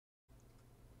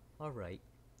Alright,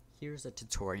 here's a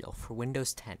tutorial for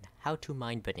Windows 10, how to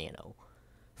mine Banano.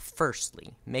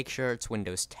 Firstly, make sure it's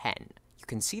Windows 10. You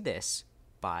can see this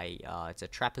by, it's a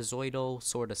trapezoidal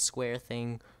sort of square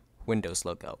thing, Windows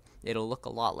logo. It'll look a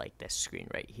lot like this screen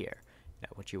right here. Now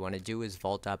what you want to do is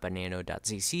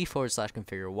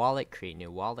vault.banano.cc/configure wallet, create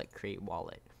new wallet, create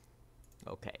wallet.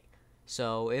 Okay.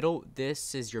 So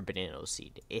this is your banana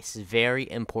seed. It's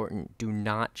very important. Do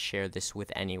not share this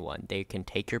with anyone. They can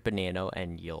take your banana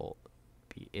and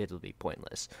it'll be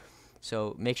pointless.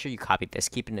 So make sure you copy this,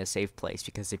 keep it in a safe place,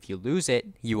 because if you lose it,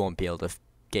 you won't be able to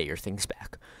get your things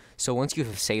back. So once you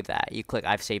have saved that, you click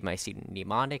I've saved my seed in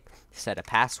mnemonic, set a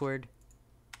password.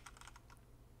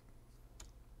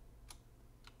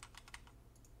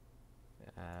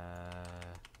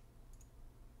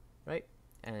 Right?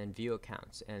 And then view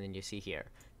accounts, and then you see here.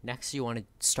 Next, you want to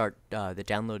start the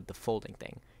download the folding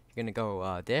thing. You're gonna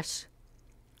go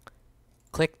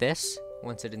click this.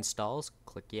 Once it installs,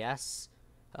 click yes.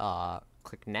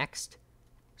 Click next.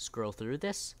 Scroll through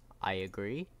this. I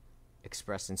agree.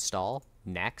 Express install.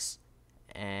 Next.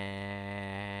 And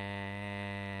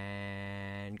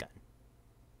done.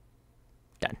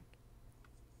 Done.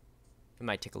 It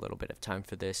might take a little bit of time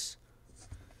for this.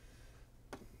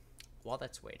 While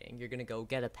that's waiting, you're gonna go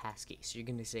get a passkey. So you're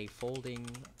gonna say folding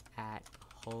at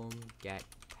home get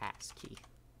passkey.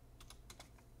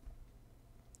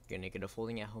 You're gonna get a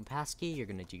folding at home passkey. You're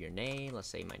gonna do your name. Let's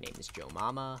say my name is Joe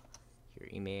Mama. Your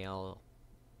email,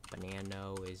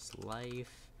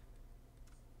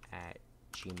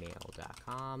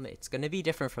 bananoislife@gmail.com. It's gonna be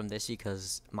different from this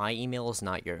because my email is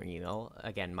not your email.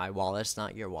 Again, my wallet's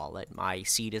not your wallet. My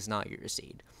seed is not your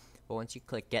seed. But once you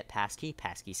click get passkey,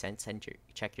 passkey sent,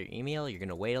 check your email. You're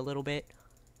gonna wait a little bit.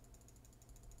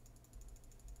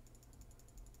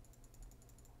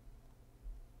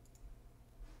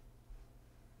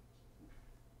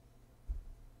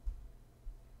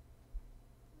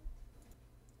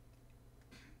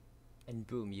 And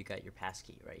boom, you got your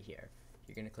passkey right here.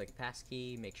 You're gonna click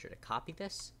passkey, make sure to copy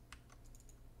this.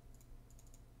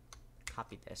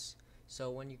 Copy this.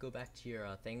 So when you go back to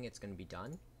your thing, it's gonna be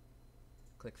done.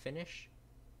 Click finish.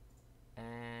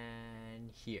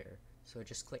 And here. So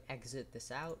just click exit this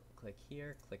out, click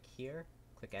here, click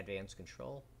advanced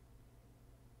control.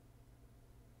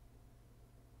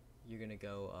 You're gonna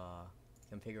go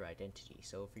configure identity.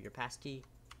 So for your passkey,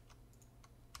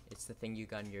 it's the thing you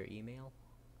got in your email.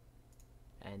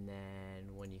 And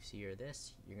then when you see you're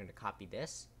gonna copy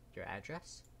this, your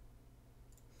address.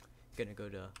 You're gonna go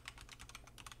to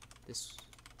this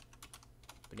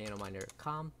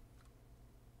bananaminer.com,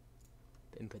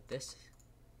 input this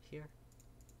here.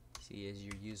 See is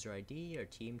your user ID or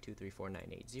team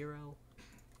 234980.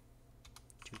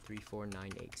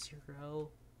 234980.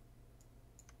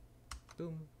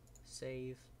 Boom,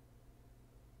 save,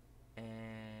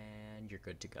 and you're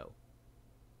good to go.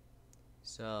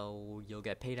 So you'll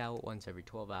get paid out once every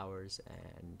 12 hours,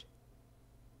 and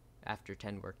after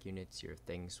 10 work units, your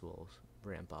things will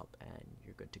ramp up and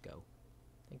you're good to go.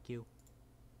 Thank you.